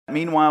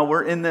Meanwhile,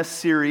 we're in this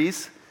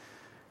series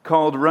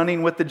called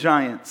Running with the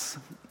Giants.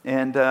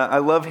 And I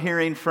love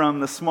hearing from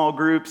the small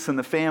groups and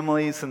the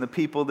families and the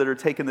people that are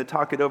taking the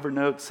Talk It Over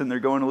notes, and they're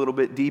going a little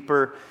bit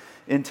deeper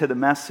into the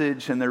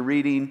message, and they're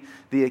reading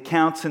the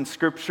accounts in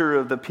Scripture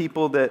of the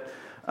people that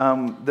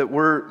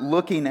we're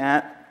looking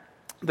at.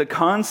 The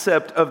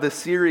concept of the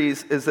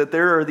series is that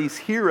there are these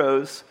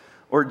heroes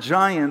or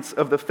giants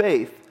of the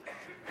faith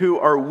who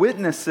are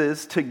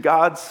witnesses to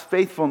God's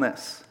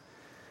faithfulness.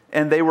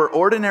 And they were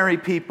ordinary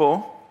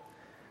people,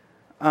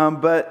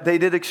 but they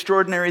did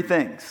extraordinary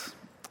things.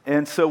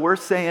 And so we're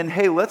saying,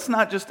 hey, let's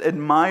not just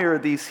admire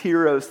these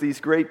heroes, these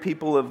great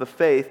people of the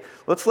faith.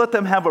 Let's let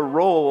them have a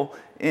role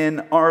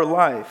in our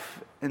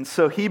life. And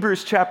so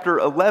Hebrews chapter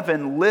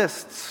 11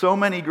 lists so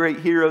many great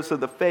heroes of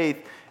the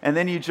faith. And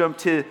then you jump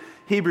to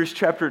Hebrews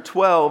chapter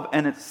 12,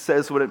 and it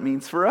says what it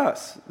means for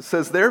us. It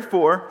says,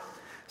 therefore,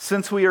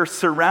 since we are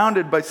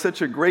surrounded by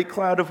such a great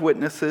cloud of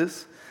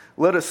witnesses,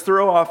 let us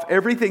throw off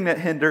everything that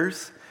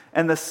hinders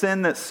and the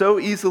sin that so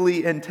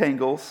easily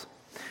entangles,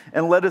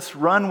 and let us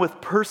run with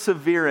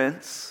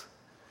perseverance.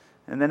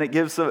 And then it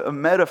gives a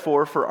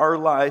metaphor for our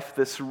life,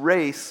 this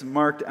race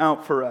marked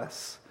out for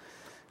us.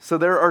 So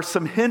there are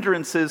some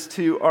hindrances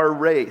to our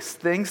race,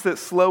 things that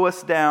slow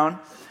us down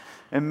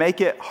and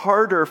make it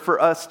harder for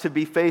us to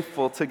be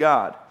faithful to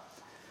God.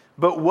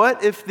 But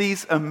what if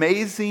these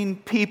amazing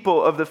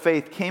people of the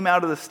faith came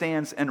out of the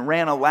stands and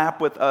ran a lap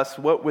with us?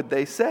 What would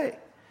they say?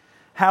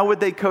 How would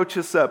they coach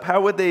us up?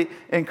 How would they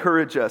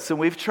encourage us? And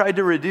we've tried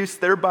to reduce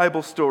their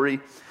Bible story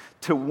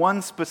to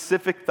one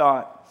specific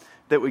thought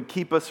that would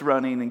keep us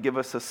running and give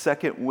us a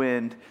second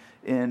wind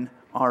in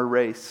our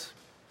race.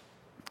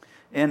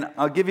 And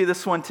I'll give you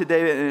this one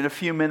today in a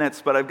few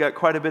minutes, but I've got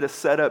quite a bit of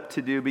setup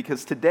to do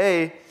because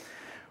today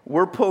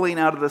we're pulling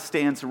out of the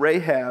stands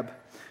Rahab,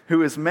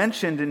 who is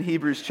mentioned in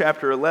Hebrews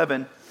chapter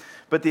 11.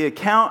 But the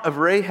account of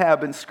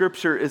Rahab in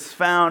Scripture is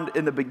found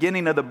in the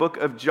beginning of the book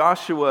of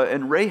Joshua.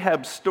 And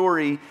Rahab's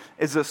story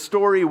is a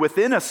story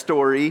within a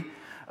story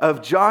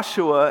of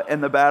Joshua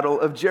and the battle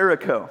of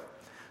Jericho.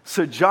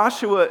 So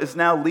Joshua is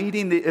now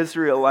leading the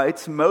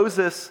Israelites.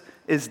 Moses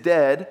is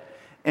dead,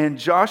 and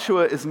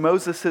Joshua is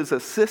Moses'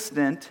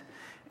 assistant,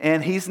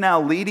 and he's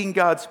now leading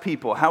God's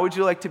people. How would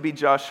you like to be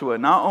Joshua?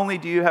 Not only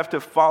do you have to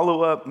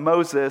follow up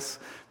Moses,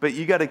 but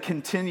you got to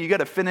continue, you got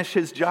to finish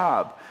his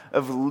job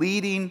of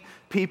leading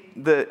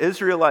the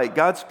Israelite,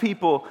 God's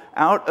people,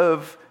 out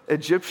of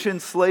Egyptian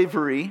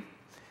slavery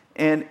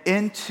and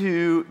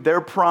into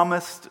their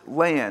promised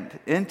land,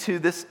 into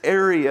this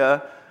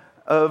area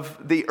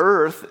of the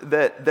earth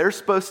that they're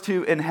supposed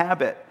to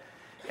inhabit.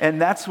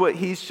 And that's what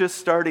he's just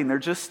starting. They're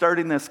just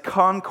starting this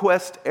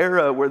conquest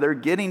era where they're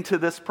getting to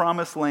this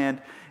promised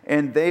land,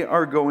 and they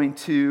are going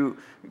to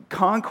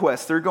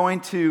conquest. They're going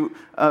to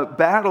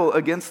battle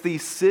against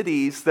these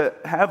cities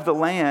that have the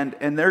land,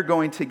 and they're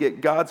going to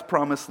get God's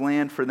promised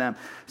land for them.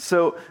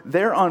 So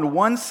they're on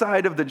one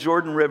side of the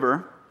Jordan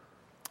River,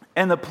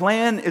 and the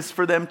plan is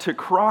for them to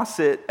cross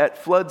it at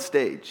flood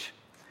stage.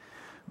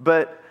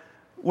 But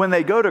when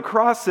they go to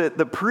cross it,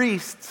 the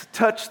priests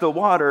touch the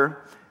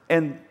water,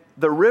 and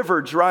the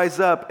river dries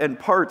up and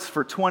parts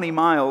for 20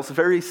 miles,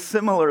 very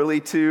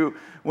similarly to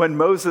when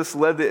Moses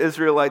led the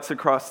Israelites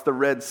across the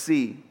Red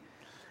Sea.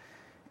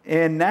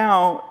 And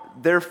now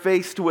they're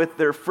faced with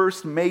their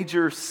first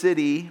major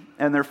city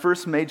and their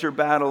first major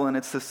battle, and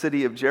it's the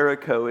city of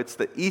Jericho. It's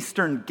the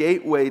eastern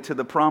gateway to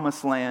the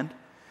promised land,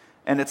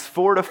 and it's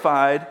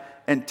fortified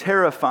and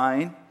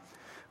terrifying.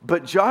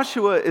 But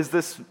Joshua is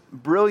this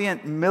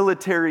brilliant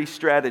military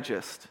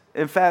strategist.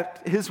 In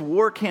fact, his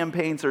war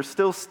campaigns are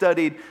still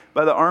studied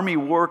by the Army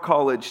War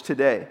College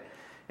today.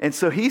 And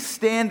so he's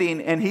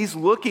standing and he's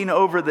looking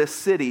over this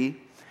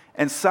city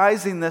and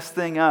sizing this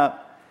thing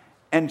up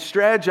and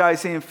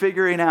strategizing and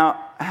figuring out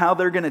how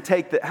they're going to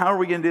take that. How are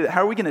we going to do that?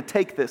 How are we going to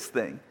take this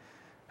thing?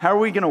 How are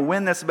we going to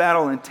win this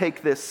battle and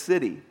take this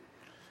city?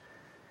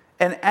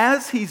 And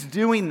as he's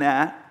doing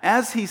that,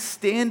 as he's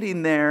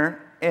standing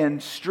there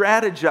and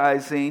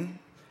strategizing,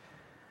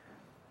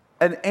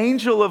 an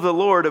angel of the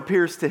Lord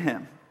appears to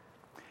him.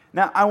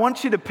 Now, I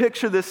want you to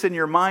picture this in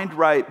your mind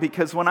right,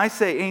 because when I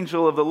say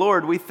angel of the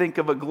Lord, we think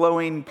of a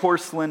glowing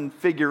porcelain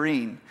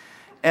figurine.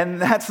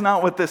 And that's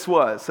not what this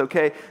was,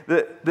 okay?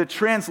 The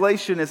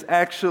translation is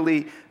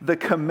actually the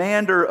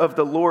commander of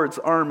the Lord's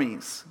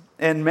armies.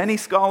 And many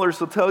scholars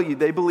will tell you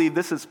they believe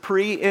this is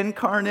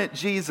pre-incarnate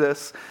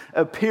Jesus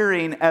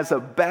appearing as a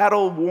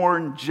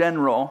battle-worn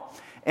general,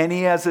 and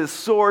he has his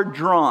sword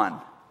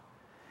drawn.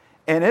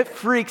 And it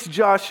freaks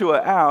Joshua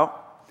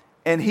out,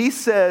 and he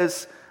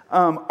says,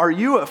 are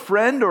you a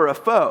friend or a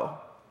foe?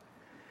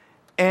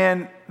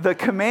 And the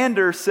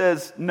commander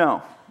says,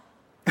 no,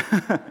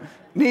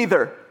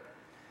 neither.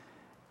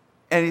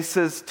 And he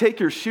says, take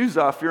your shoes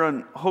off, you're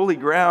on holy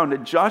ground.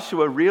 And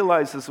Joshua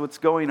realizes what's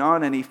going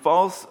on, and he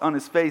falls on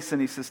his face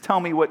and he says, tell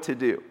me what to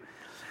do.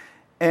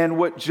 And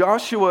what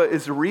Joshua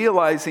is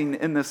realizing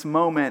in this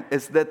moment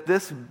is that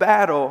this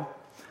battle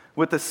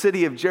with the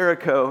city of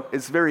Jericho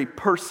is very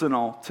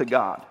personal to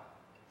God.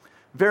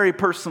 Very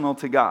personal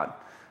to God.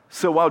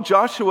 So while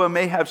Joshua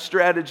may have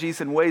strategies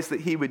and ways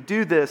that he would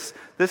do this,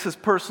 this is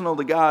personal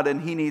to God,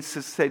 and he needs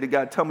to say to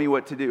God, tell me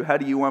what to do. How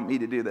do you want me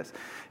to do this?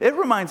 It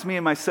reminds me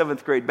of my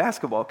 7th grade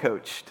basketball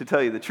coach, to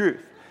tell you the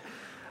truth.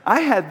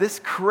 I had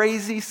this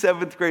crazy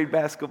 7th grade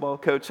basketball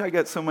coach. I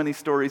got so many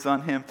stories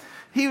on him.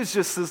 He was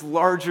just this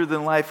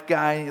larger-than-life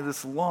guy,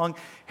 this long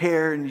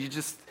hair, and you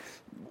just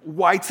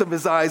whites of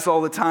his eyes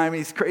all the time.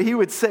 He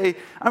would say,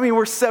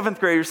 we're 7th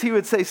graders. He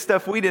would say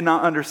stuff we did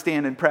not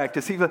understand in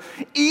practice. He would,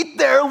 eat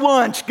their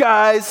lunch,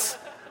 guys.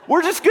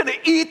 We're just going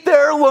to eat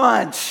their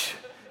lunch.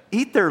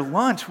 Eat their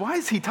lunch? Why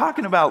is he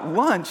talking about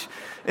lunch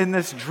in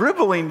this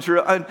dribbling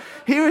drill? And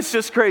he was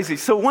just crazy.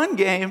 So one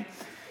game,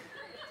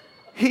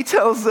 he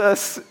tells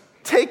us,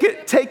 take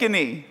a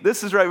knee.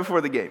 This is right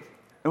before the game.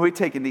 And we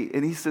take a knee.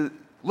 And he said,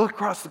 look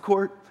across the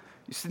court.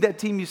 You see that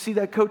team? You see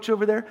that coach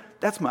over there?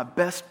 That's my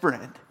best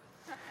friend.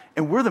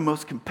 And we're the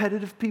most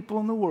competitive people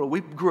in the world. We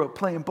grew up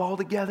playing ball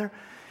together,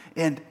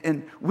 and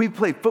we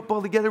played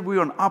football together. We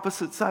were on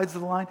opposite sides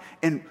of the line,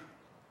 and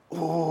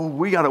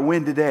we got to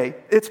win today.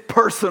 It's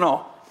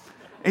personal.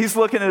 He's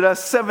looking at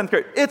us, 7th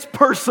grade. It's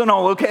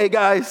personal, okay,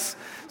 guys?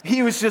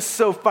 He was just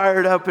so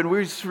fired up, and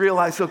we just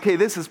realized, okay,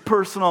 this is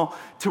personal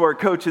to our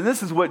coach, and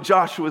this is what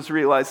Joshua's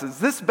realizes.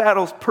 This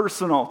battle's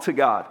personal to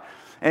God.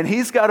 And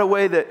he's got a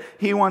way that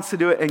he wants to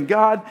do it. And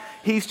God,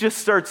 he just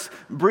starts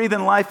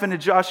breathing life into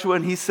Joshua,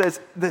 and he says,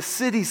 the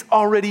city's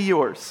already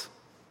yours.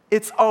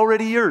 It's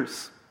already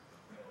yours.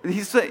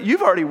 He said,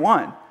 you've already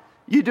won.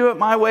 You do it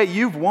my way,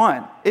 you've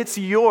won. It's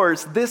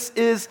yours. This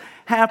is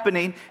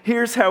happening.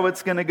 Here's how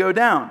it's going to go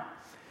down.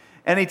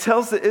 And he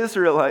tells the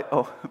Israelite,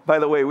 by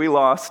the way, we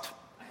lost.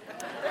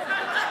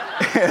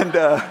 And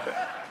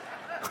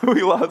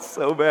we lost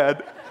so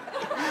bad.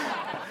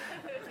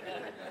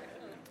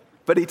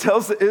 But he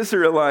tells the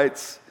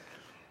Israelites,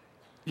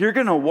 you're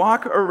going to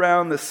walk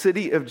around the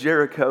city of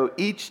Jericho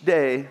each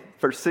day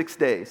for 6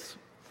 days.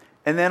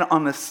 And then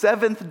on the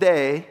 7th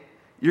day,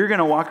 you're going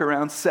to walk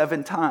around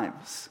 7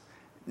 times.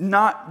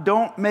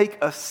 Don't make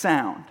a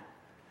sound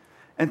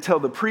until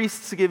the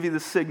priests give you the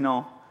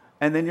signal.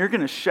 And then you're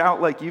going to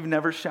shout like you've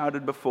never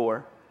shouted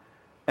before.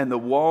 And the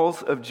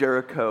walls of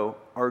Jericho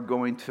are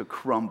going to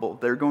crumble.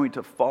 They're going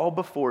to fall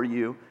before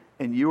you,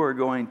 and you are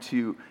going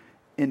to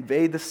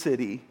invade the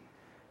city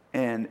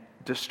and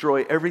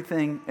destroy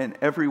everything and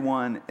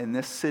everyone in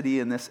this city,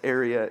 in this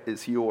area,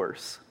 is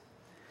yours.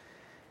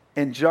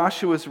 And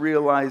Joshua's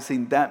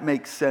realizing that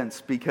makes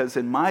sense, because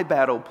in my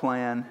battle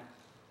plan,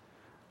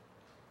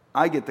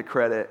 I get the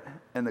credit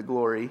and the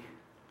glory.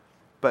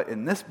 But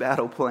in this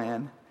battle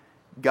plan,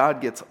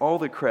 God gets all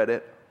the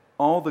credit,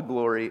 all the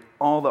glory,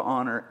 all the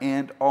honor,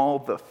 and all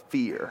the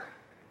fear.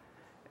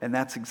 And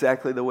that's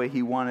exactly the way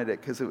he wanted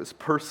it, because it was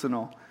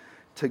personal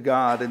to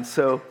God. And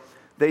so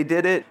they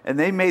did it, and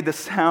they made the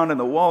sound, and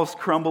the walls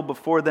crumbled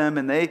before them,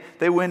 and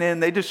they went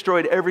in, they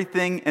destroyed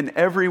everything and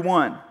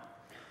everyone,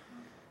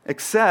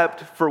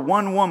 except for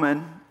one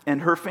woman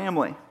and her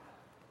family.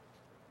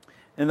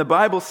 And the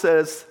Bible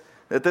says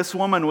that this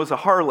woman was a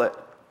harlot,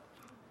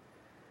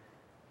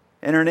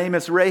 and her name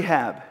is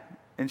Rahab,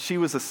 and she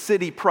was a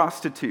city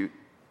prostitute.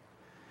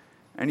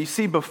 And you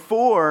see,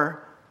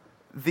 before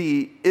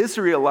the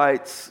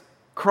Israelites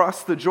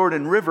crossed the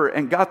Jordan River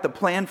and got the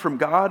plan from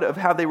God of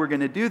how they were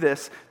going to do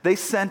this, they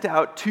sent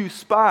out 2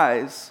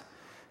 spies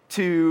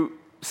to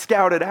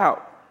scout it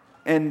out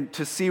and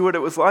to see what it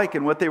was like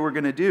and what they were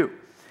going to do.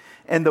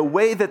 And the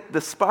way that the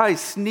spies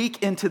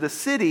sneak into the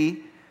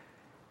city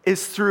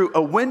is through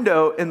a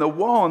window in the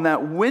wall, and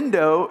that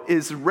window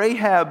is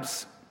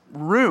Rahab's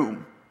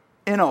room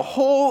in a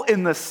hole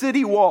in the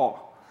city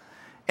wall.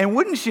 And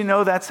wouldn't you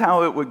know that's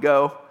how it would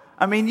go?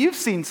 You've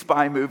seen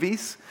spy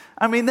movies.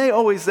 They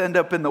always end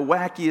up in the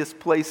wackiest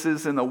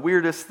places and the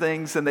weirdest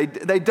things, and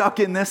they duck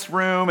in this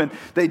room, and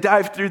they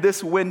dive through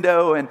this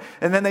window, and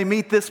then they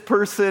meet this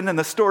person, and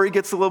the story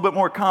gets a little bit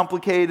more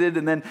complicated,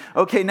 and then,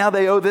 okay, now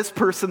they owe this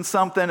person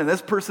something, and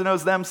this person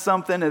owes them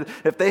something, and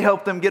if they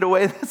help them get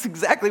away, that's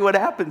exactly what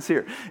happens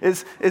here,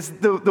 is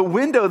the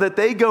window that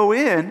they go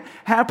in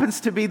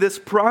happens to be this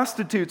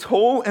prostitute's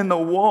hole in the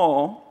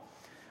wall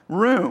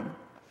room.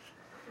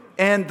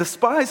 And the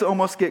spies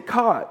almost get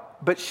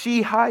caught, but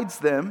she hides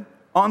them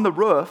on the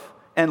roof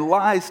and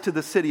lies to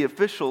the city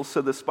officials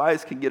so the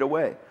spies can get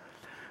away.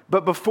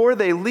 But before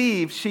they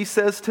leave, she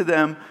says to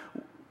them,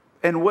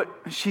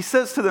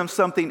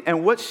 something,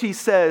 and what she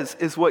says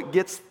is what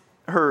gets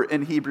her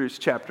in Hebrews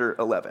chapter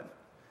 11.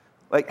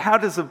 Like, how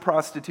does a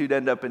prostitute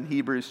end up in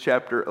Hebrews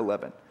chapter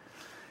 11?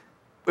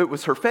 It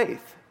was her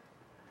faith.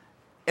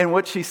 And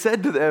what she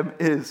said to them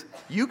is,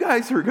 you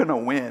guys are going to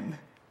win.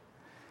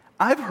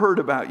 I've heard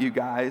about you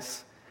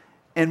guys.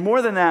 And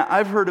more than that,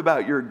 I've heard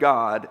about your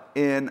God,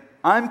 and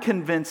I'm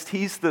convinced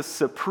he's the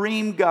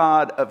supreme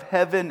God of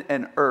heaven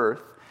and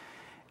earth,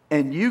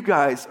 and you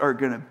guys are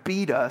going to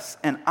beat us,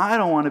 and I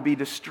don't want to be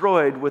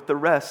destroyed with the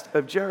rest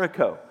of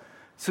Jericho.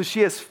 So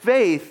she has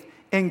faith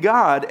in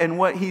God and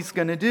what he's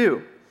going to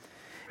do.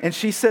 And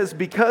she says,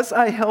 because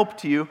I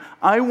helped you,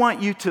 I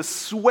want you to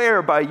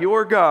swear by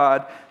your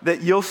God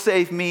that you'll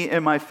save me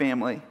and my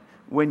family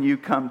when you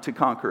come to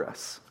conquer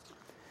us.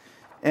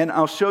 And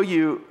I'll show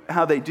you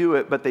how they do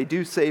it, but they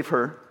do save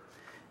her.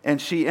 And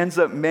she ends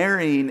up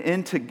marrying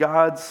into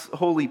God's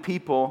holy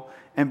people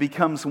and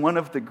becomes one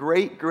of the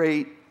great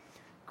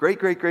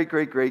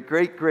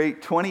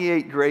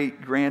 28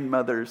 great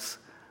grandmothers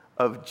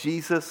of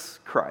Jesus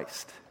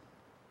Christ.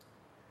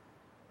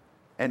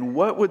 And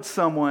what would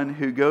someone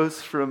who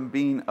goes from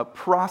being a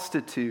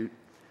prostitute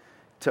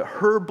to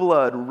her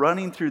blood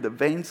running through the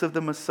veins of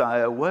the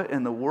Messiah, what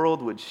in the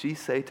world would she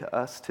say to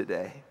us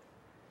today?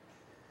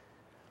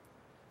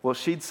 Well,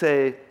 she'd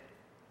say,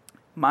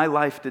 my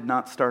life did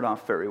not start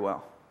off very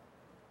well.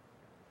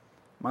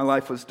 My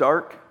life was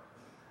dark.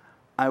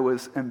 I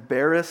was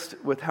embarrassed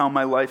with how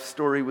my life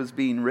story was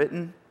being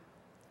written.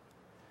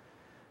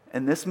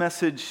 And this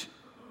message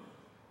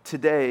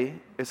today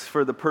is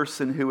for the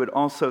person who would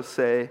also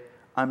say,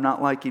 I'm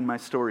not liking my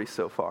story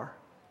so far.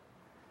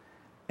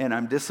 And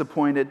I'm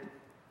disappointed,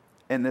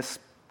 and this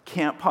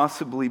can't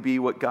possibly be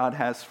what God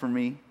has for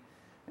me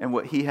and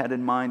what He had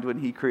in mind when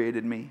He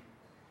created me.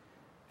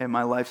 And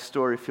my life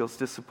story feels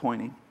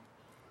disappointing.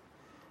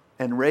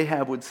 And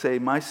Rahab would say,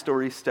 my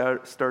story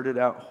started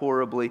out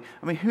horribly.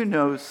 I mean, who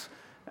knows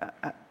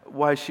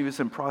why she was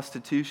in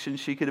prostitution?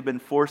 She could have been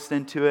forced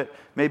into it.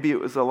 Maybe it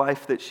was a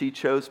life that she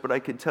chose, but I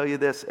can tell you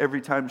this,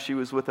 every time she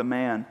was with a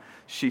man,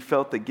 she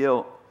felt the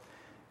guilt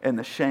and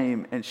the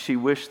shame, and she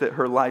wished that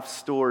her life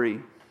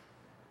story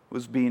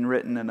was being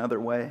written another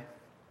way.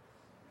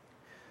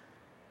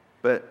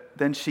 But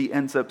then she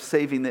ends up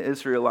saving the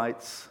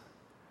Israelites.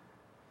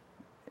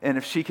 And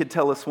if she could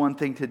tell us one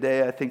thing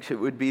today, I think it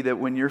would be that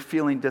when you're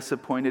feeling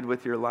disappointed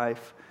with your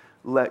life,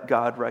 let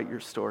God write your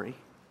story.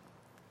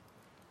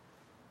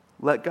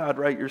 Let God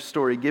write your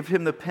story. Give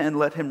Him the pen,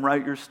 let Him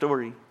write your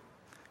story.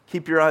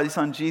 Keep your eyes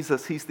on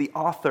Jesus. He's the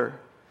author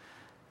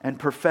and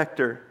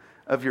perfecter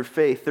of your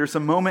faith. There's a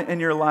moment in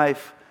your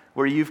life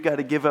where you've got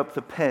to give up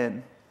the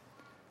pen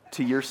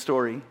to your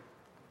story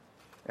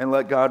and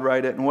let God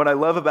write it. And what I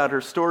love about her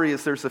story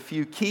is there's a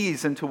few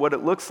keys into what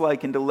it looks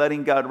like into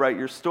letting God write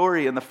your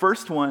story. And the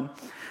first one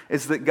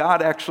is that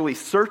God actually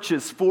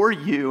searches for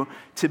you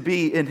to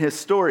be in His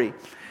story.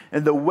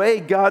 And the way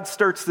God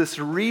starts this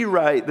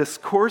rewrite, this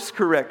course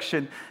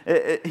correction,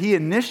 He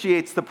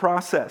initiates the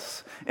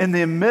process. In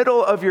the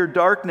middle of your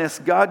darkness,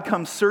 God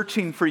comes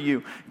searching for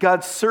you.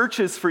 God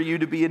searches for you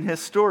to be in His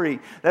story.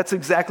 That's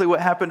exactly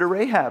what happened to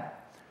Rahab.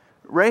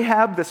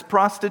 Rahab, this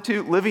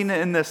prostitute living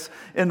in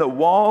the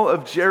wall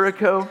of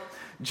Jericho,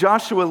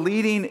 Joshua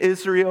leading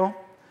Israel.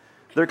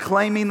 They're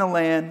claiming the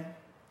land,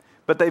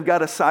 but they've got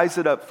to size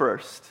it up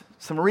first.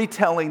 So I'm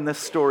retelling this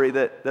story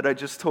that I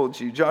just told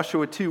you.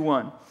 Joshua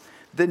 2:1.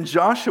 Then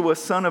Joshua,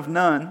 son of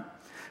Nun,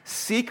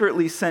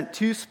 secretly sent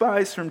 2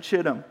 spies from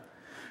Chittim.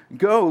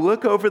 Go,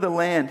 look over the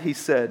land, he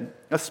said,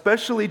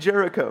 especially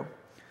Jericho.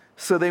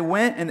 So they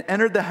went and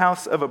entered the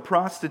house of a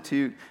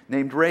prostitute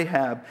named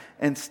Rahab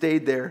and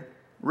stayed there.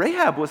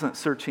 Rahab wasn't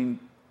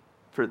searching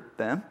for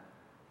them.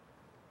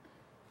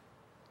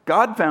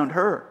 God found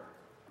her.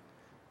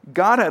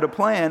 God had a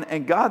plan,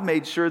 and God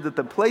made sure that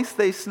the place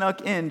they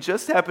snuck in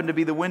just happened to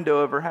be the window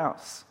of her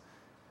house.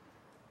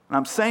 And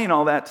I'm saying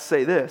all that to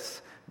say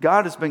this.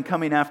 God has been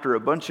coming after a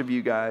bunch of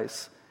you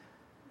guys,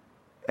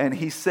 and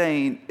He's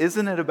saying,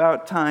 isn't it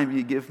about time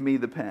you give me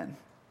the pen?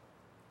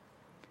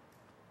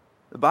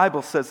 The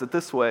Bible says it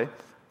this way.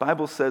 The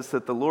Bible says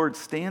that the Lord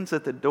stands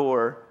at the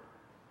door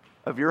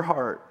of your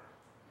heart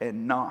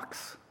and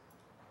knocks.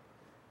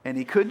 And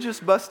He could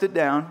just bust it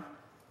down,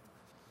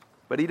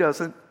 but He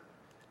doesn't.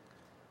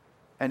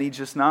 And He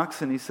just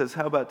knocks and He says,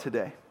 how about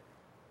today?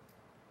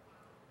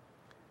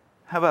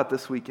 How about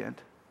this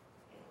weekend?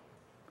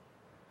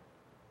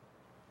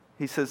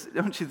 He says,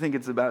 don't you think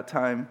it's about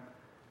time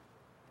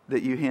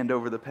that you hand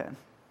over the pen?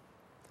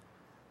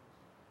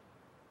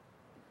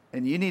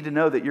 And you need to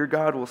know that your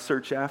God will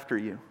search after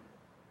you.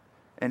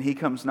 And He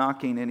comes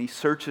knocking and He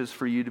searches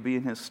for you to be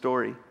in His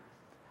story.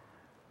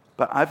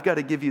 But I've got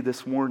to give you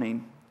this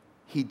warning.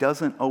 He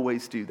doesn't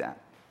always do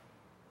that.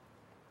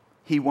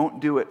 He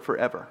won't do it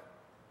forever.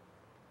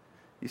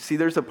 You see,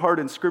 there's a part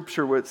in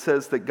Scripture where it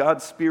says that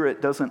God's Spirit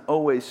doesn't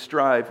always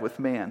strive with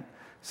man.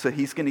 So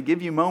He's going to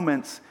give you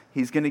moments.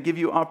 He's going to give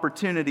you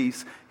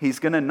opportunities. He's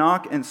going to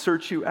knock and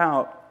search you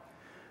out.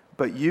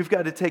 But you've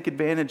got to take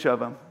advantage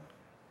of Him.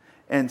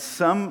 And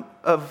some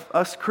of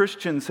us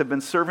Christians have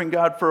been serving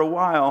God for a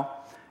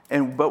while,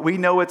 but we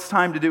know it's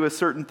time to do a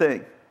certain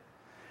thing.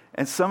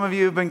 And some of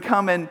you have been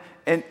coming,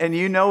 and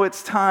you know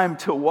it's time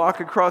to walk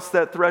across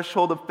that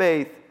threshold of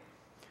faith.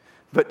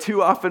 But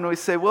too often we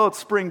say, well, it's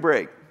spring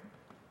break.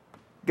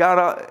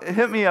 God,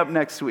 hit me up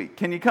next week.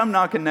 Can you come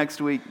knocking next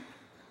week?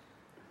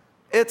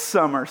 It's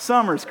summer.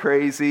 Summer's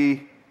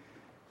crazy.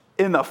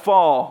 In the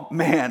fall,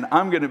 man,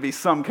 I'm going to be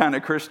some kind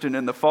of Christian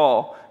in the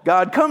fall.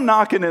 God, come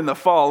knocking in the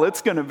fall.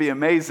 It's going to be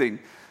amazing.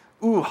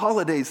 Ooh,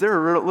 holidays,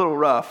 they're a little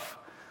rough.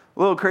 A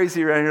little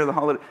crazy right here, the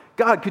holiday.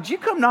 God, could you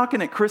come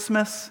knocking at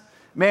Christmas?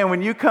 Man,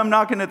 when you come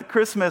knocking at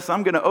Christmas,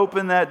 I'm going to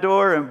open that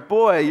door, and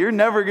boy, you're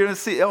never going to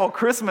see,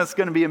 Christmas is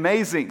going to be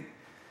amazing.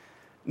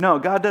 No,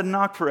 God doesn't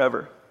knock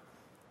forever.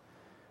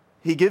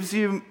 He gives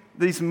you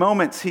these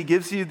moments. He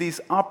gives you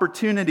these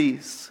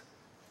opportunities.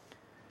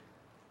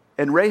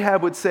 And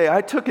Rahab would say,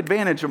 I took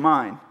advantage of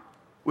mine.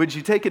 Would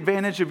you take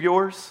advantage of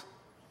yours?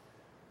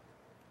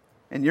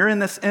 And you're in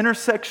this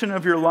intersection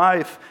of your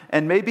life,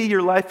 and maybe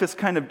your life is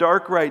kind of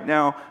dark right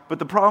now, but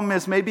the problem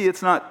is maybe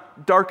it's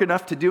not dark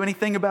enough to do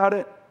anything about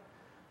it.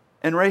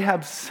 And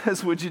Rahab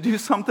says, would you do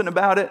something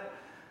about it?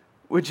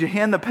 Would you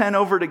hand the pen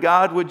over to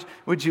God?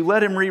 Would you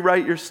let him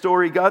rewrite your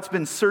story? God's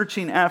been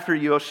searching after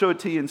you. I'll show it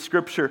to you in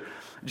Scripture.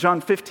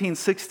 John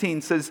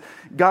 15:16 says,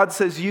 God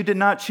says, you did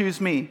not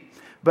choose me,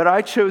 but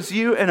I chose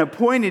you and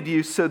appointed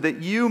you so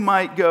that you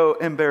might go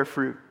and bear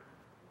fruit.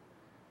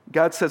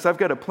 God says, I've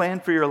got a plan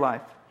for your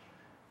life.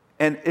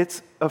 And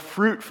it's a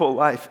fruitful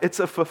life. It's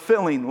a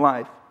fulfilling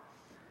life.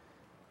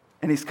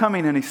 And he's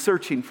coming and he's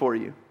searching for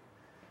you.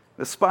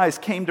 The spies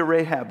came to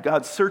Rahab.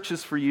 God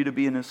searches for you to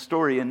be in his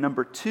story. And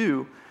number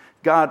 2,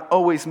 God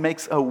always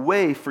makes a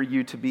way for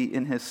you to be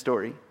in his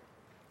story.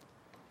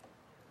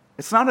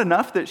 It's not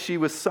enough that she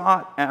was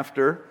sought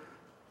after.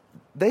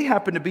 They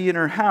happened to be in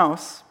her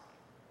house,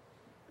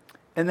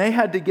 and they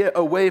had to get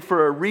a way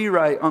for a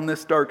rewrite on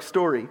this dark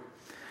story.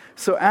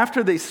 So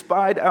after they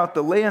spied out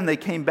the land, they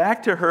came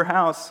back to her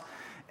house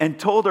and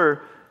told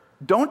her,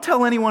 don't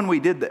tell anyone we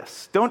did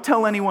this. Don't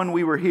tell anyone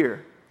we were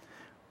here.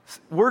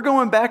 We're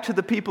going back to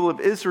the people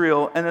of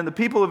Israel, and then the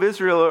people of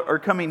Israel are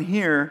coming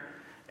here,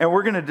 and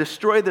we're going to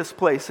destroy this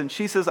place. And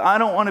she says, I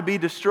don't want to be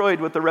destroyed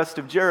with the rest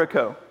of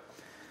Jericho.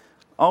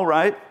 All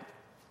right.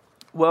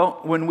 Well,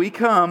 when we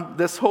come,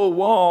 this whole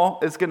wall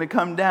is going to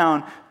come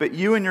down, but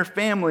you and your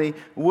family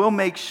will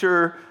make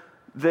sure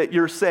that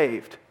you're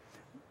saved.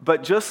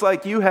 But just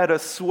like you had to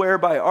swear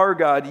by our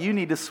God, you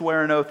need to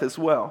swear an oath as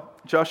well.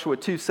 Joshua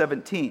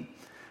 2:17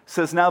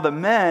 says, now the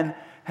men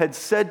had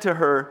said to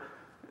her,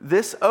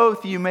 this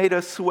oath you made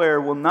us swear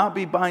will not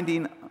be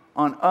binding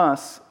on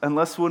us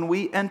unless when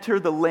we enter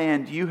the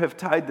land you have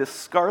tied the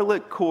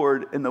scarlet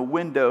cord in the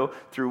window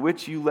through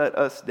which you let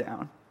us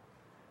down.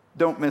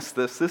 Don't miss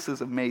this. This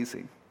is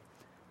amazing.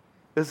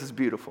 This is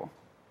beautiful.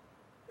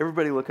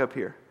 Everybody look up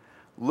here.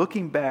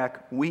 Looking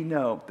back, we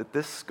know that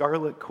this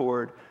scarlet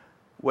cord,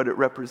 what it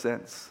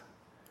represents,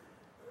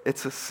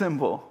 it's a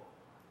symbol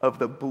of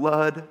the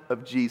blood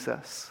of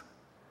Jesus.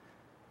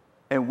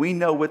 And we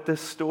know what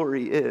this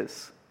story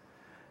is,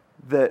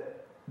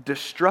 that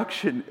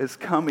destruction is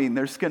coming.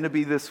 There's going to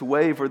be this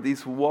wave where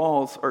these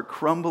walls are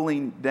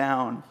crumbling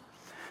down.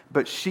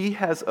 But she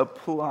has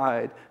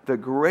applied the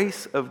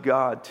grace of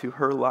God to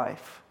her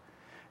life.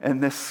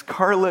 And this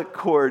scarlet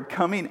cord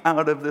coming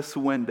out of this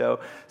window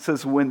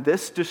says, when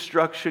this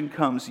destruction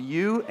comes,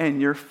 you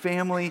and your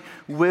family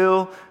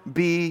will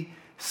be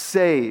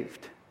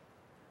saved.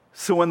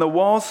 So when the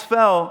walls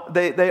fell,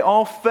 they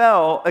all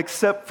fell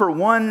except for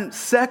one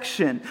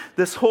section.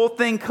 This whole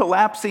thing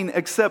collapsing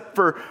except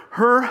for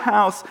her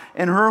house,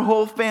 and her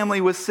whole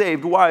family was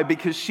saved. Why?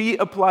 Because she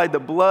applied the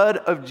blood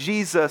of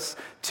Jesus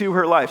to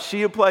her life.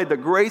 She applied the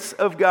grace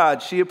of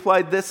God. She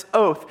applied this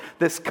oath,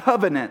 this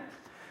covenant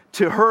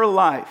to her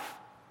life.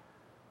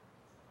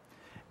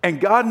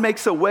 And God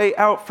makes a way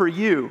out for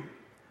you,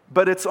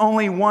 but it's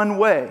only one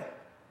way.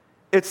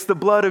 It's the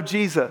blood of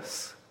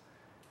Jesus.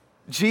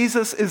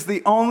 Jesus is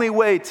the only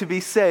way to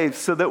be saved,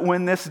 so that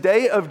when this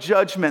day of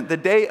judgment, the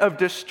day of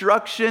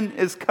destruction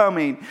is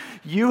coming,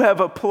 you have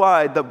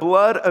applied the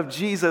blood of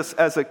Jesus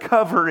as a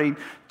covering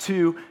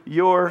to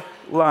your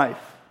life.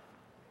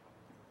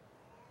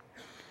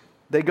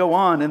 They go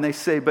on and they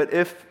say, but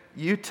if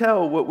you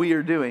tell what we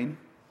are doing,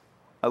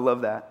 I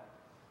love that.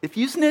 If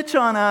you snitch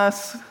on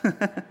us,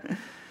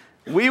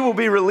 we will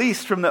be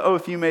released from the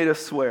oath you made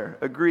us swear.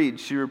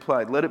 Agreed, she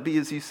replied. Let it be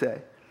as you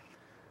say.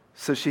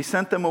 So she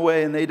sent them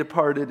away, and they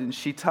departed, and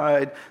she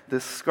tied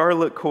this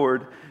scarlet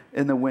cord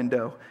in the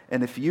window.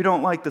 And if you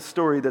don't like the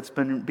story that's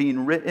been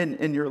being written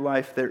in your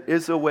life, there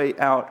is a way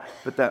out,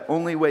 but that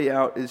only way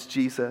out is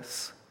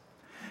Jesus.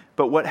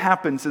 But what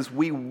happens is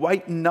we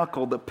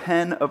white-knuckle the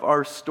pen of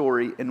our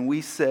story, and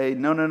we say,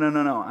 no,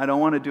 I don't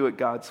want to do it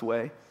God's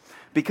way.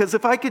 Because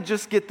if I could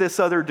just get this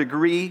other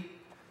degree,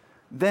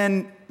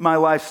 then my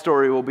life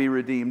story will be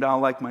redeemed. I'll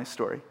like my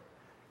story.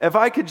 If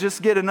I could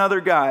just get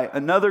another guy,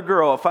 another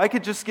girl, if I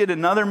could just get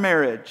another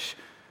marriage,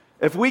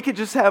 if we could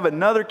just have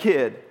another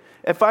kid,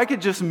 if I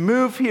could just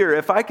move here,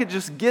 if I could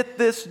just get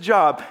this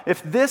job,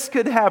 if this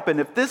could happen,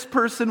 if this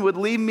person would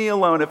leave me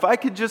alone, if I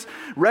could just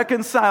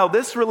reconcile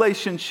this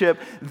relationship,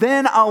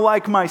 then I'll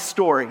like my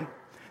story.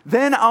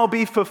 Then I'll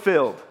be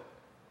fulfilled.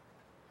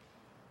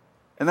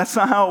 And that's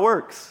not how it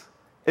works.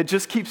 It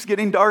just keeps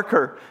getting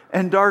darker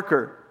and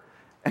darker.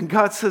 And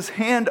God says,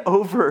 hand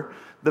over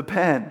the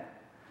pen.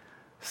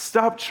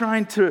 Stop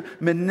trying to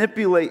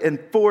manipulate and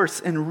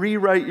force and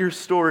rewrite your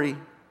story.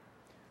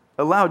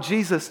 Allow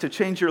Jesus to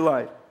change your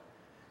life.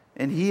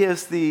 And he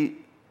has the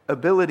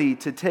ability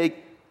to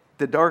take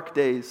the dark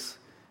days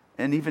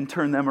and even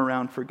turn them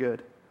around for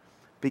good.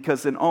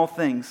 Because in all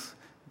things,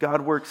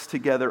 God works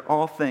together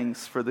all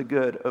things for the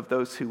good of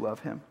those who love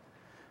him.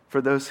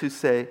 For those who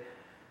say,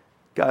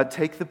 God,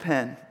 take the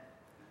pen.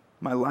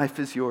 My life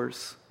is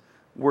yours.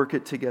 work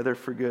it together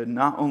for good.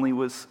 Not only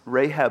was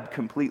Rahab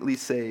completely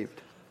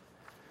saved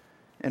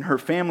and her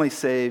family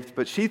saved,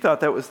 but she thought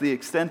that was the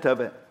extent of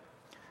it.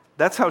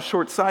 That's how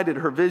short-sighted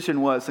her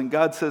vision was. And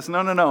God says,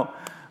 no,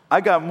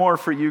 I got more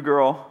for you,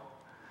 girl.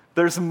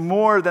 There's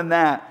more than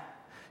that.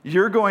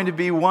 You're going to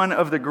be one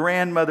of the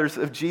grandmothers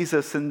of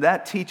Jesus, and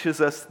that teaches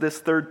us this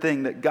third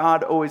thing, that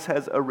God always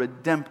has a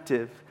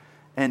redemptive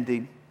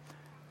ending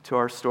to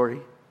our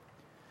story.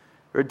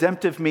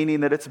 Redemptive meaning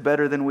that it's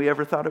better than we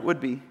ever thought it would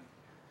be.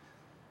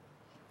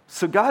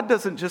 So God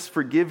doesn't just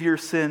forgive your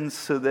sins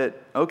so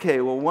that, okay,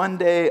 well, one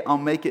day I'll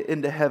make it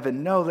into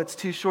heaven. No, that's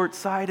too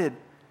short-sighted.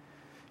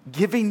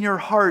 Giving your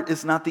heart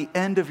is not the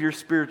end of your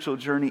spiritual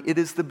journey. It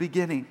is the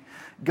beginning.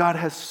 God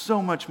has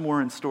so much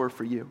more in store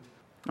for you.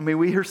 I mean,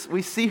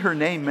 we see her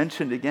name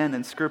mentioned again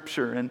in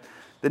Scripture, and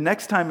the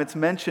next time it's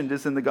mentioned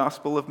is in the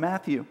Gospel of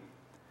Matthew.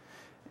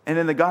 And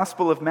in the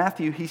Gospel of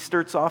Matthew, he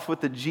starts off with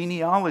the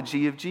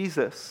genealogy of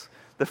Jesus,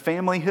 the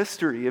family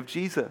history of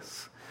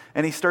Jesus.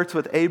 And he starts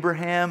with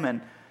Abraham,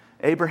 and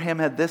Abraham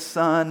had this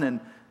son, and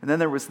then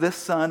there was this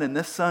son,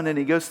 and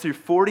he goes through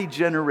 40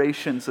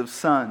 generations of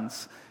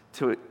sons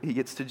till he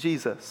gets to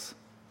Jesus.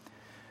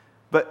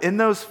 But in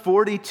those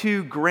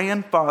 42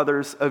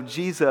 grandfathers of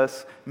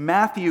Jesus,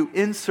 Matthew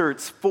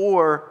inserts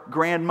 4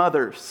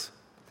 grandmothers.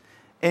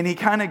 And he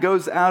kind of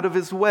goes out of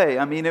his way.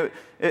 I mean,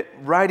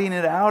 writing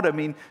it out,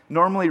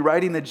 normally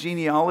writing the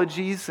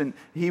genealogies, and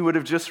he would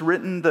have just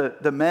written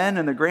the men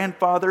and the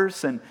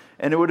grandfathers, and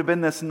it would have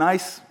been this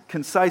nice,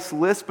 concise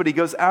list, but he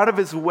goes out of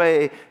his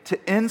way to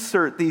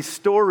insert these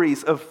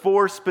stories of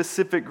 4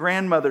 specific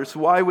grandmothers.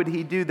 Why would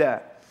he do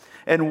that?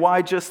 And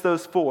why just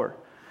those 4?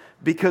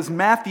 Because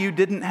Matthew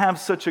didn't have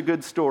such a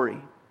good story.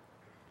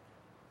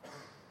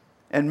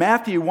 And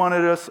Matthew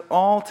wanted us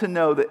all to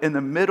know that in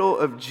the middle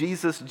of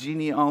Jesus'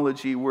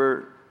 genealogy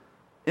were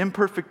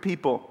imperfect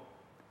people.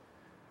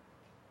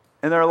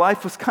 And their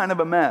life was kind of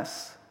a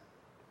mess.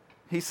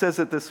 He says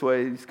it this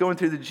way. He's going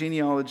through the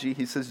genealogy.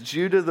 He says,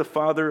 Judah, the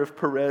father of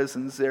Perez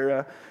and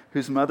Zerah,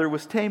 whose mother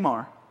was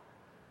Tamar.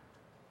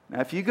 Now,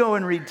 if you go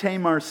and read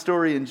Tamar's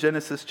story in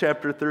Genesis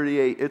chapter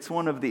 38, it's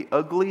one of the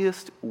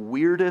ugliest,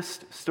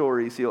 weirdest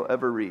stories you'll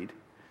ever read.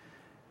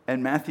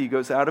 And Matthew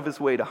goes out of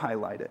his way to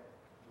highlight it.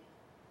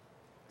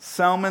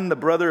 Salmon, the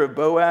brother of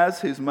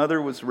Boaz, whose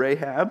mother was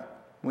Rahab.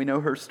 We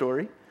know her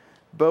story.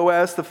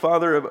 Boaz, the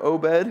father of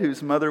Obed,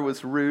 whose mother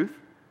was Ruth.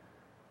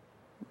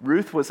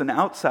 Ruth was an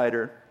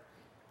outsider.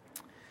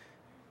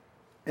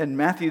 And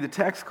Matthew, the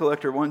tax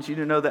collector, wants you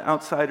to know that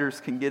outsiders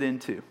can get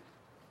into.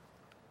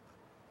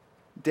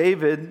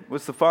 David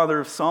was the father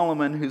of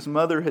Solomon, whose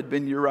mother had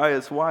been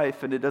Uriah's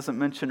wife, and it doesn't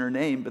mention her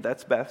name, but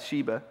that's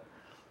Bathsheba.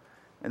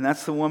 And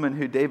that's the woman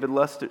who David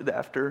lusted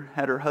after,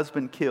 had her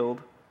husband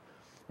killed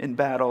in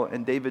battle,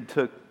 and David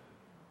took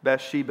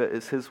Bathsheba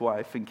as his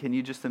wife. And can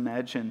you just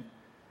imagine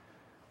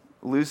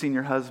losing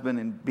your husband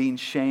and being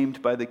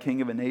shamed by the king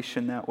of a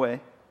nation that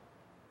way?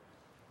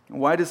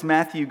 Why does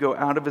Matthew go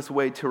out of his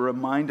way to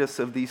remind us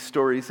of these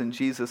stories in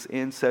Jesus'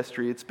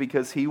 ancestry? It's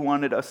because he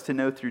wanted us to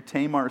know through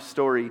Tamar's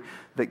story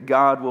that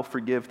God will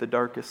forgive the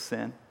darkest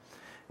sin.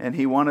 And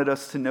he wanted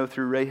us to know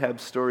through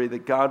Rahab's story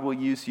that God will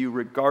use you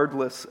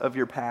regardless of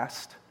your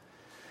past.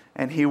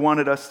 And he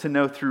wanted us to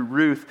know through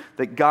Ruth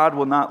that God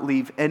will not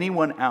leave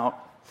anyone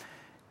out.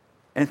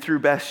 And through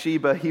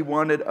Bathsheba, he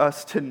wanted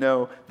us to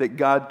know that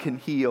God can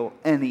heal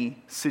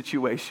any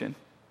situation.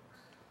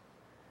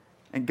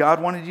 And God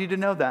wanted you to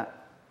know that.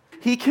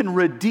 He can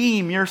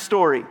redeem your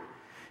story.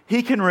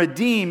 He can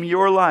redeem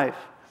your life.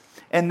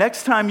 And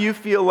next time you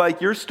feel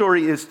like your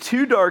story is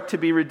too dark to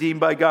be redeemed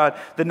by God,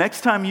 the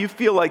next time you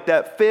feel like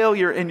that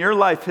failure in your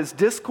life has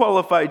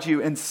disqualified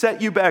you and set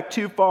you back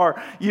too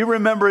far, you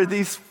remember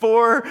these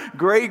 4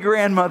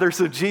 great-grandmothers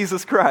of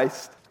Jesus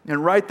Christ.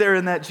 And right there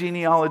in that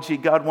genealogy,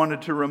 God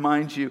wanted to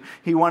remind you.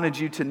 He wanted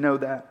you to know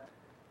that.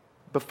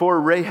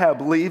 Before Rahab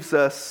leaves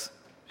us,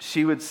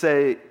 she would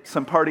say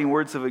some parting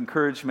words of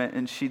encouragement,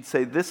 and she'd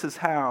say, this is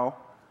how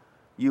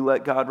you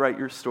let God write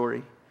your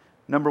story.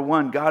 Number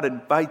 1, God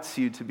invites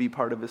you to be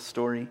part of his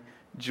story.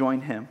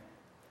 Join him.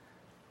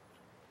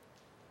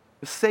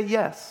 Say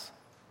yes.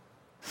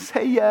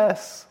 Say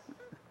yes.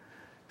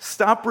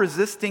 Stop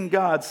resisting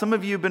God. Some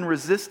of you have been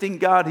resisting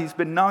God. He's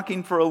been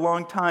knocking for a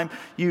long time.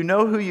 You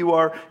know who you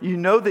are. You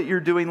know that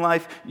you're doing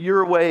life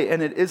your way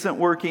and it isn't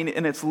working,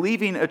 and it's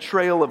leaving a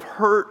trail of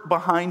hurt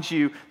behind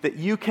you that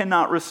you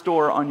cannot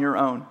restore on your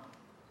own.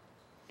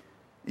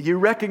 You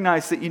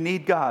recognize that you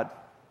need God.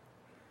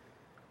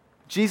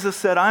 Jesus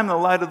said, I'm the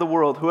light of the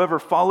world. Whoever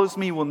follows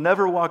me will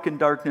never walk in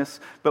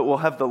darkness, but will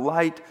have the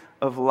light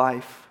of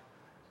life.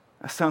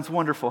 That sounds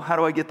wonderful. How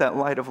do I get that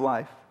light of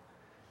life?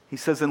 He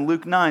says in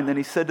Luke 9, then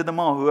he said to them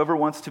all, whoever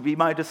wants to be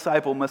my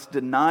disciple must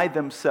deny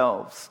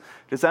themselves.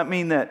 Does that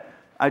mean that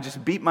I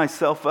just beat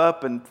myself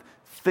up and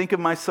think of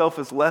myself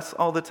as less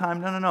all the time?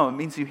 No. It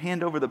means you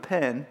hand over the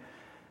pen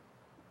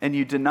and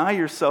you deny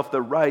yourself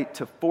the right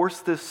to force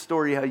this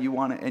story how you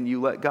want it, and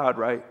you let God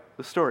write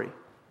the story.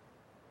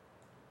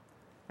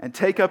 and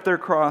take up their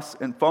cross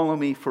and follow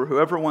me. For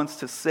whoever wants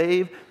to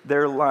save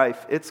their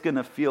life, it's going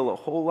to feel a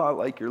whole lot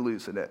like you're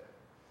losing it.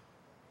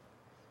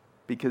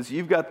 Because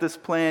you've got this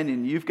plan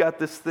and you've got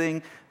this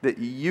thing that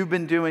you've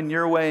been doing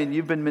your way and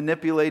you've been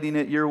manipulating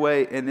it your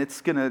way, and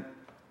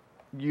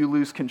you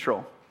lose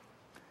control.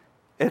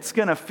 It's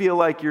going to feel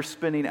like you're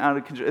spinning out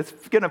of control. It's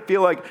going to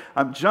feel like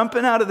I'm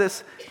jumping out of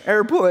this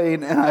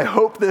airplane and I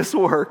hope this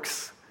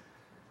works.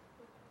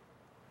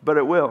 But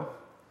it will.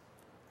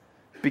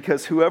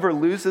 Because whoever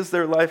loses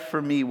their life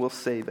for me will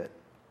save it.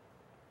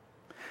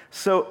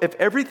 So if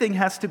everything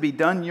has to be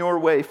done your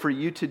way for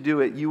you to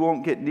do it, you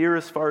won't get near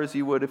as far as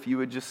you would if you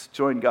would just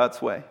join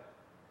God's way.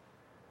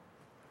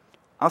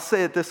 I'll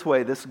say it this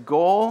way. This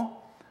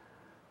goal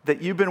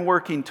that you've been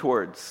working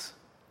towards,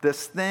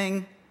 this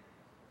thing,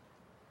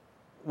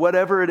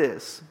 whatever it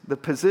is, the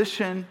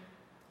position,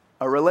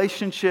 a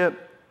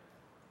relationship,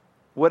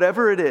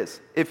 whatever it is,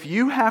 if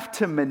you have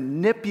to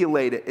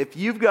manipulate it, if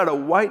you've got to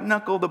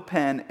white-knuckle the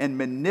pen and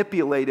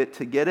manipulate it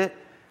to get it,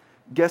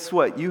 guess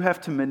what? You have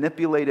to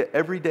manipulate it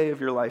every day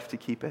of your life to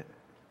keep it.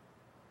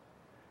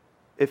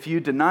 If you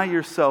deny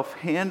yourself,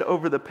 hand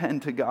over the pen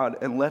to God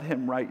and let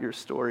Him write your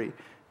story.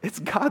 It's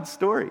God's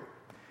story.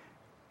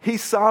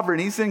 He's sovereign.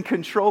 He's in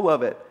control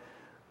of it.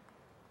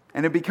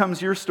 And it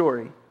becomes your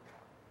story.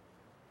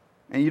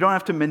 And you don't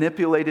have to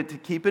manipulate it to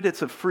keep it.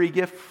 It's a free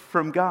gift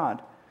from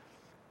God.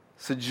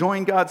 So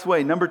join God's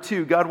way. Number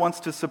 2, God wants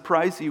to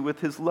surprise you with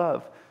His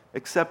love.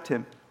 Accept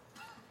Him.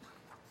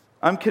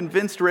 I'm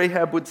convinced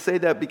Rahab would say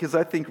that because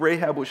I think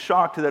Rahab was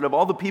shocked that of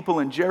all the people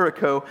in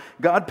Jericho,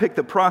 God picked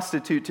the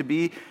prostitute to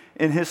be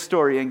in His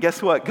story. And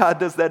guess what? God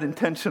does that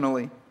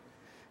intentionally.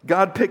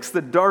 God picks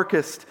the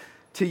darkest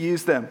to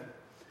use them.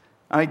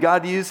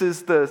 God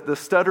uses the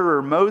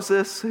stutterer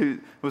Moses, who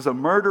was a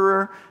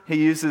murderer. He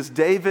uses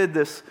David,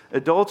 this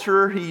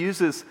adulterer. He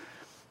uses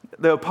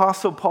the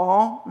Apostle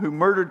Paul, who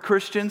murdered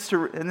Christians,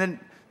 and then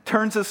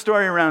turns his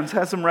story around,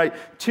 has him write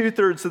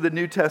 2/3 of the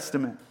New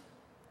Testament.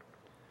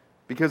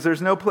 Because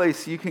there's no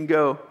place you can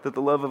go that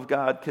the love of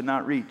God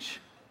cannot reach.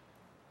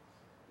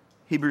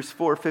 Hebrews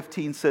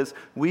 4:15 says,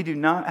 we do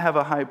not have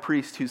a high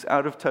priest who's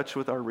out of touch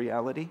with our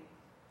reality.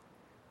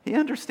 He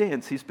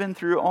understands. He's been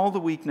through all the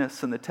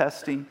weakness and the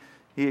testing.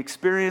 He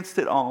experienced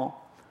it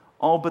all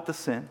but the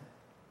sin.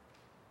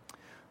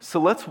 So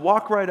let's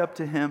walk right up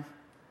to Him,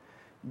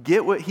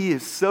 get what He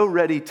is so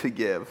ready to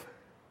give.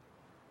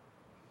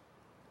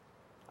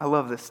 I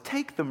love this.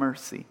 Take the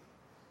mercy.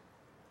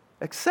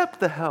 Accept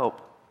the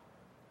help.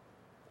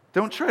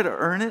 Don't try to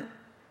earn it.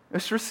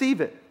 Just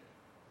receive it.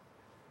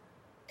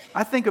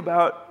 I think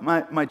about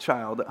my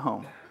child at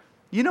home.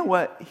 You know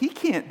what? He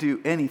can't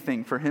do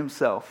anything for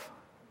himself.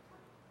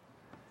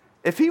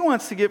 If he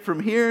wants to get from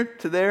here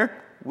to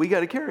there, we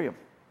got to carry him.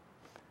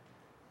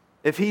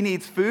 If he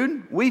needs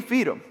food, we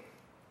feed him.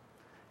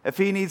 If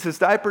he needs his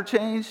diaper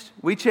changed,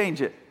 we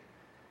change it.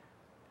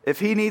 If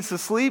he needs to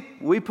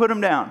sleep, we put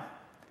him down.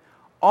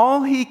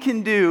 All he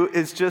can do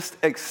is just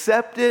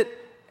accept it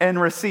and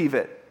receive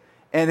it.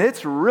 And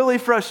it's really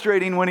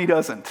frustrating when he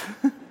doesn't.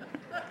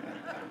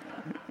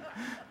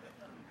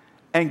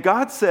 And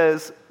God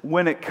says,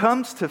 when it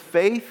comes to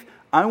faith,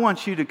 I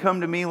want you to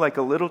come to me like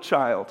a little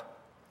child.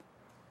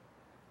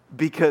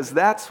 Because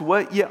that's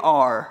what you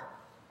are.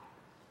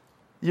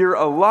 You're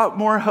a lot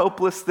more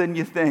helpless than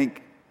you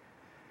think.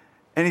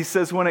 And He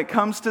says, when it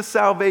comes to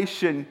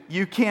salvation,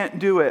 you can't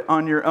do it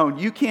on your own.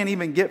 You can't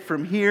even get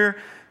from here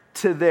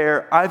to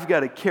there. I've got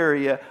to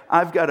carry you.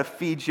 I've got to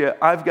feed you.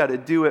 I've got to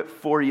do it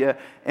for you.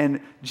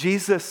 And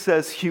Jesus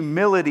says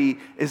humility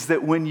is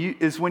when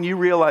you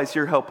realize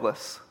you're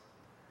helpless.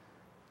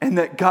 And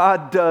that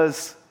God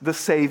does the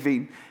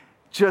saving.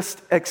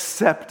 Just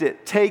accept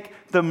it. Take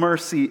the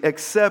mercy.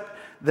 Accept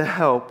the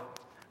help.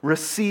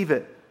 Receive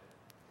it.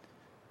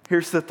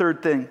 Here's the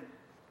third thing.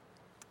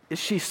 Is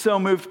she so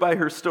moved by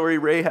her story,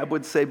 Rahab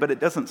would say, but it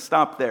doesn't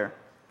stop there.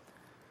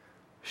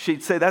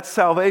 She'd say, that's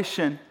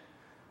salvation.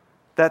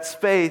 That's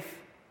faith.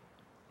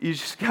 You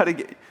just got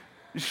to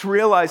just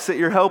realize that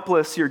you're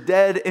helpless, you're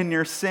dead in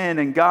your sin,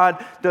 and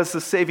God does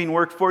the saving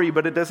work for you,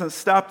 but it doesn't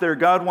stop there.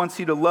 God wants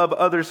you to love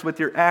others with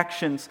your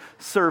actions.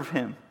 Serve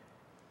Him.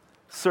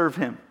 Serve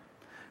Him.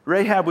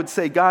 Rahab would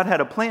say, God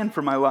had a plan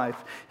for my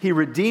life. He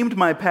redeemed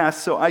my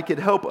past so I could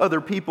help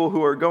other people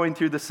who are going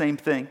through the same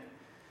thing.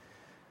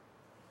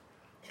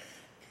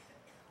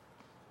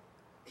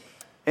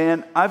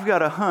 And I've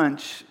got a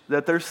hunch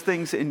that there's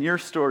things in your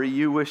story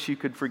you wish you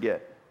could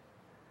forget.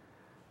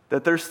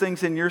 That there's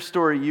things in your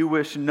story you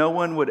wish no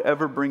one would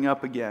ever bring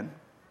up again.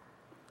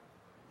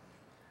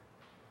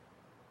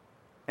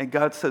 And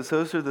God says,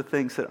 those are the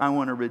things that I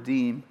want to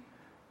redeem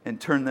and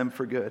turn them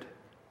for good.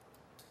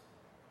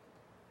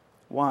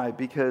 Why?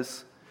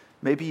 Because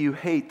maybe you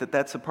hate that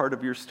that's a part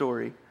of your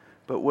story,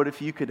 but what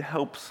if you could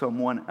help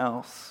someone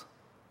else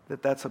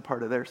that that's a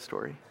part of their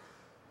story?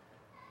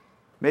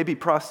 Maybe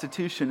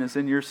prostitution is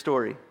in your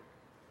story.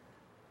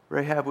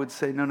 Rahab would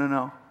say,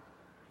 no.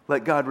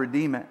 Let God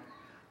redeem it.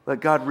 Let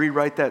God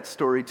rewrite that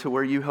story to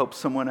where you help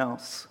someone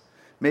else.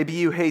 Maybe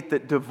you hate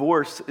that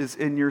divorce is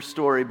in your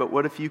story, but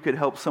what if you could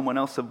help someone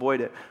else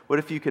avoid it? What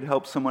if you could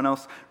help someone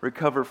else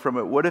recover from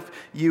it? What if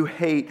you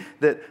hate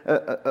that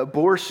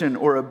abortion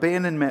or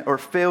abandonment or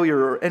failure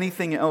or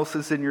anything else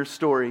is in your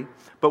story?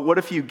 But what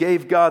if you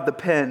gave God the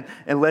pen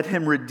and let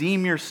Him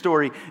redeem your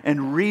story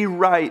and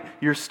rewrite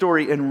your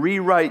story and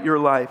rewrite your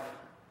life?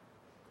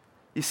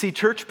 You see,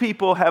 church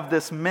people have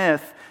this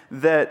myth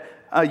that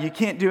you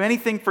can't do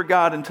anything for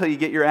God until you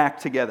get your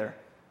act together.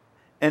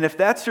 And if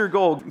that's your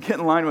goal, get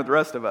in line with the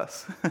rest of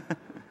us.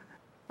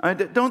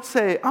 Don't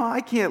say,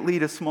 I can't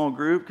lead a small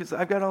group because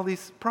I've got all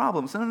these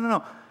problems.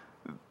 No.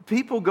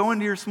 People go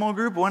into your small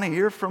group want to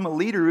hear from a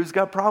leader who's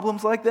got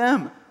problems like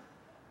them.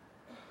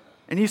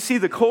 And you see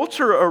the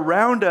culture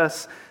around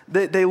us,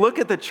 they look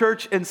at the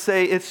church and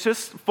say, it's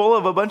just full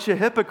of a bunch of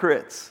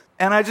hypocrites.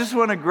 And I just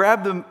want to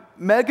grab the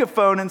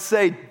megaphone and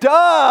say,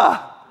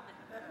 duh!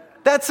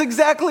 That's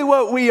exactly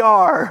what we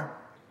are.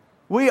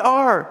 We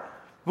are.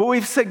 But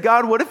we've said,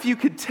 God, what if you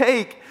could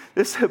take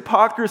this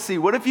hypocrisy?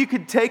 What if you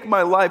could take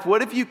my life?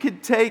 What if you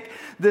could take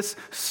this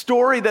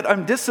story that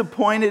I'm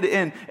disappointed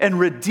in and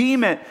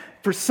redeem it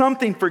for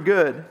something for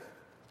good?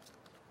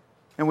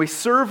 And we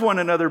serve one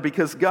another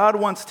because God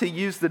wants to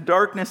use the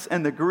darkness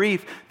and the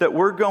grief that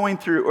we're going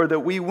through or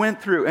that we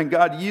went through, and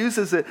God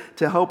uses it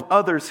to help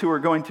others who are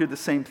going through the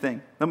same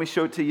thing. Let me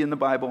show it to you in the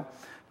Bible.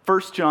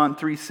 1 John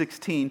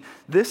 3:16.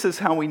 This is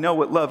how we know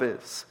what love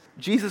is.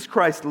 Jesus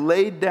Christ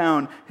laid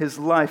down His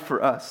life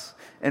for us,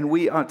 and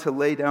we ought to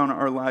lay down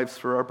our lives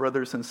for our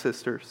brothers and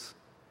sisters.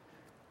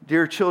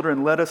 Dear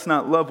children, let us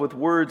not love with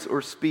words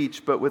or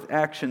speech, but with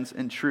actions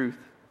and truth.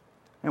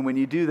 And when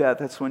you do that,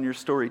 that's when your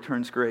story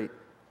turns great.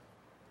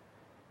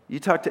 You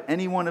talk to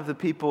any one of the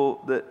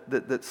people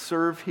that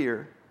serve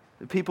here,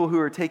 the people who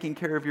are taking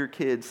care of your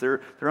kids,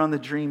 they're on the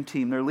dream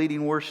team, they're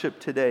leading worship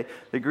today,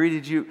 they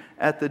greeted you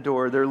at the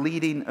door, they're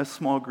leading a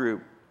small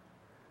group.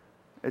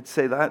 I'd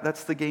say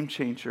that's the game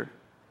changer.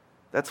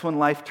 That's when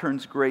life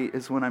turns great,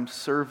 is when I'm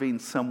serving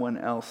someone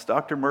else.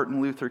 Dr.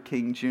 Martin Luther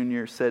King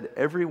Jr. said,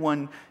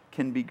 everyone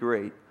can be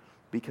great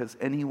because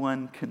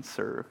anyone can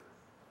serve.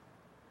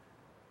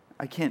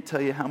 I can't tell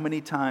you how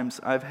many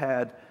times I've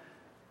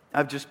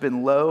just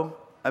been low,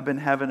 I've been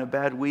having a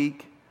bad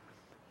week,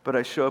 but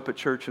I show up at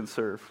church and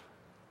serve.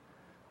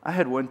 I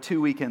had one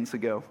 2 weekends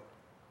ago.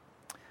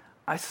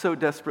 I so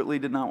desperately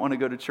did not want to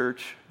go to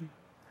church.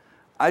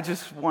 I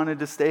just wanted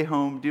to stay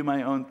home, do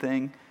my own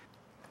thing.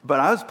 But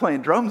I was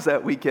playing drums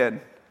that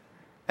weekend.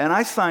 And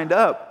I signed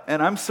up.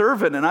 And I'm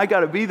serving. And I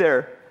got to be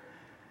there.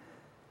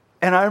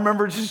 And I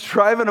remember just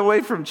driving away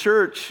from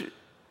church,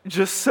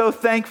 just so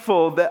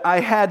thankful that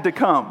I had to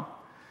come.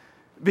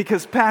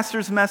 Because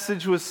pastor's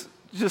message was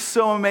just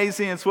so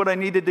amazing. It's what I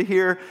needed to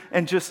hear.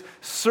 And just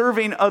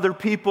serving other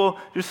people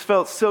just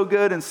felt so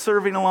good. And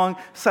serving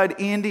alongside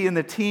Andy and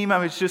the team, I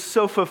was just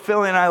so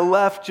fulfilling. I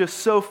left just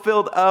so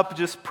filled up,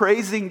 just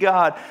praising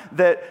God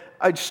that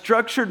I'd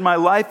structured my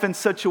life in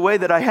such a way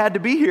that I had to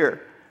be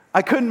here.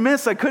 I couldn't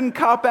miss. I couldn't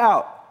cop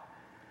out.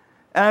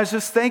 And I was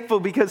just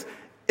thankful because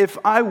if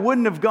I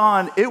wouldn't have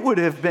gone, it would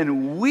have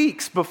been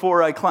weeks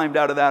before I climbed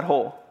out of that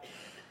hole.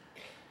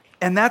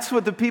 And that's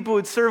what the people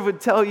who serve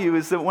would tell you,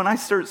 is that when I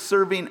start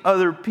serving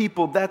other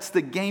people, that's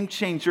the game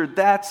changer.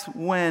 That's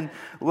when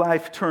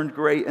life turned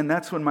great, and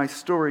that's when my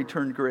story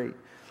turned great.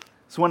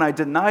 It's when I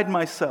denied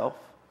myself,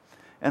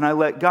 and I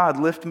let God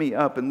lift me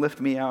up and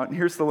lift me out. And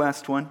here's the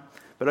last one,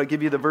 but I'll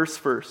give you the verse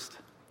first.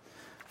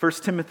 1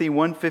 Timothy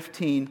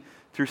 1:15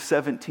 through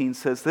 17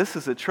 says, this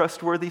is a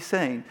trustworthy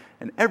saying,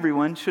 and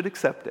everyone should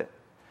accept it.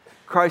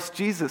 Christ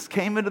Jesus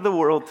came into the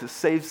world to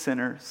save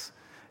sinners,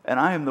 and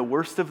I am the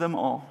worst of them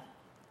all.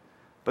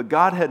 But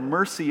God had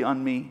mercy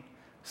on me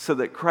so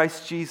that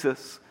Christ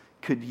Jesus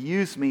could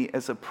use me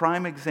as a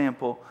prime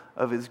example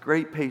of His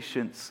great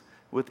patience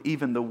with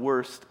even the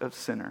worst of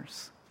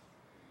sinners.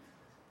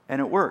 And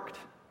it worked.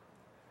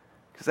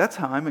 Because that's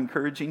how I'm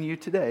encouraging you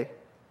today.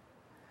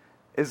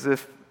 Is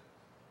if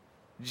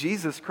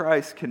Jesus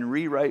Christ can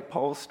rewrite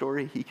Paul's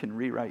story, He can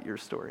rewrite your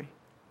story.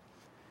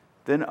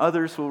 Then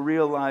others will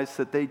realize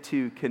that they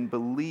too can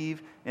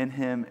believe in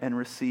Him and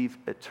receive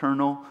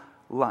eternal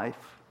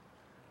life.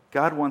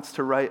 God wants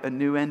to write a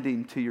new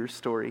ending to your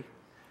story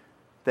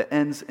that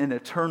ends in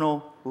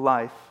eternal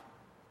life.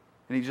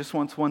 And He just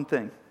wants one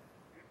thing.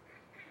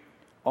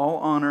 All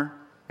honor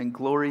and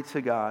glory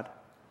to God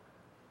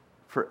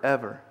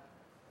forever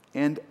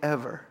and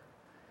ever.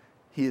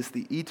 He is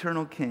the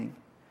eternal King,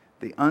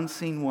 the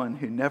unseen one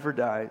who never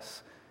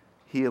dies.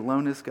 He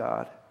alone is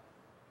God.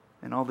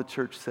 And all the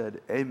church said,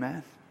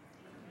 amen.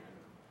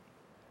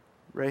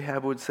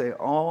 Rahab would say,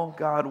 all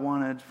God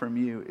wanted from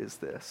you is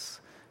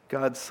this.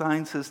 God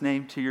signs His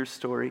name to your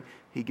story.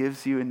 He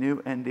gives you a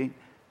new ending.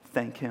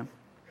 Thank Him.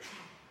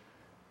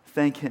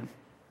 Thank Him.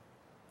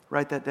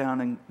 Write that down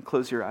and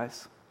close your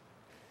eyes.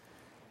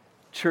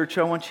 Church,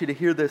 I want you to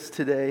hear this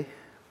today.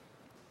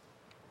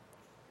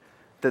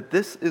 That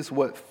this is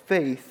what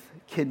faith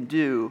can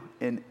do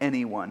in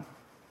anyone.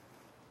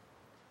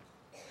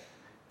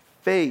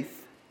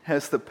 Faith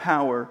has the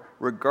power,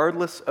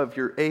 regardless of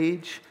your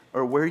age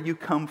or where you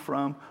come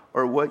from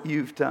or what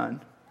you've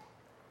done.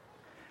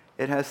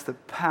 It has the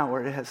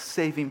power, it has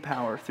saving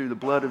power through the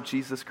blood of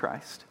Jesus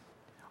Christ.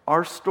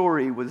 Our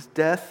story was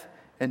death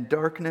and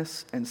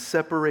darkness and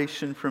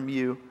separation from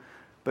you,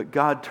 but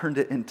God turned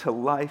it into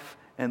life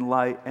and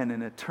light and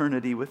an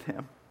eternity with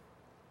Him.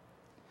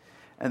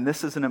 And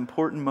this is an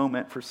important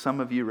moment for some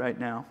of you right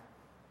now,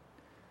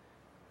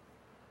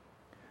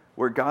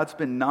 where God's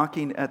been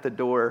knocking at the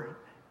door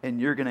and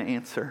you're going to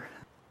answer.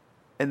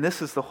 And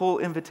this is the whole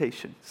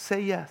invitation.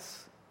 Say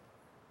yes.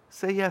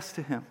 Say yes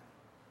to Him.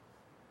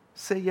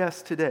 Say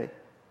yes today.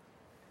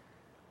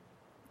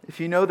 If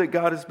you know that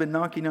God has been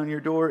knocking on your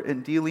door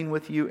and dealing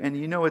with you, and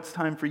you know it's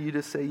time for you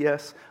to say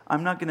yes,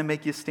 I'm not going to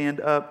make you stand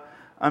up.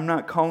 I'm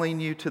not calling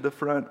you to the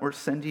front or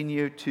sending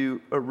you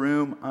to a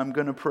room. I'm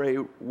going to pray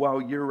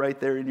while you're right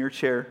there in your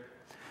chair.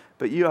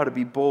 But you ought to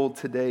be bold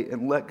today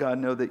and let God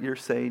know that you're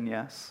saying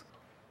yes.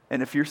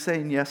 And if you're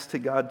saying yes to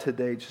God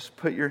today, just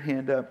put your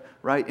hand up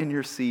right in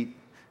your seat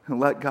and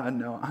let God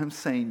know, I'm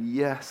saying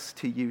yes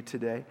to you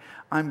today.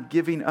 I'm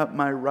giving up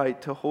my right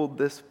to hold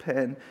this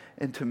pen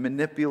and to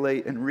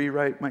manipulate and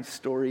rewrite my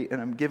story,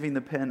 and I'm giving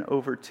the pen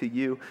over to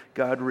you.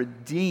 God,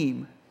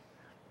 redeem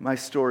my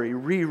story,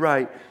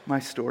 rewrite my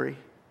story.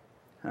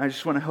 I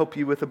just want to help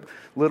you with a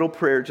little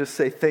prayer. Just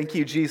say, thank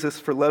you, Jesus,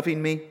 for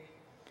loving me.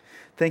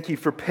 Thank you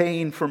for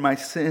paying for my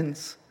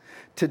sins.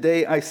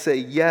 Today I say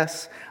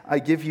yes. I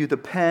give you the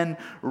pen.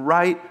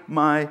 Write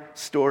my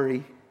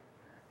story.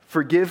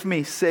 Forgive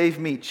me, save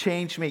me,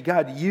 change me.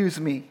 God, use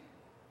me.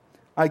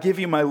 I give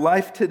you my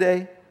life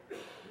today.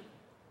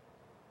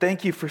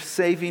 Thank you for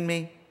saving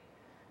me.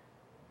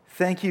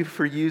 Thank you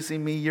for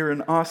using me. You're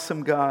an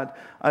awesome God.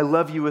 I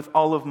love you with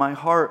all of my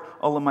heart,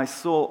 all of my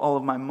soul, all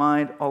of my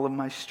mind, all of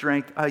my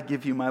strength. I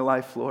give you my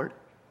life, Lord.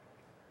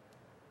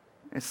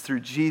 It's through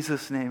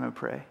Jesus' name I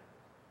pray.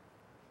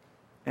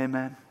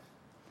 Amen.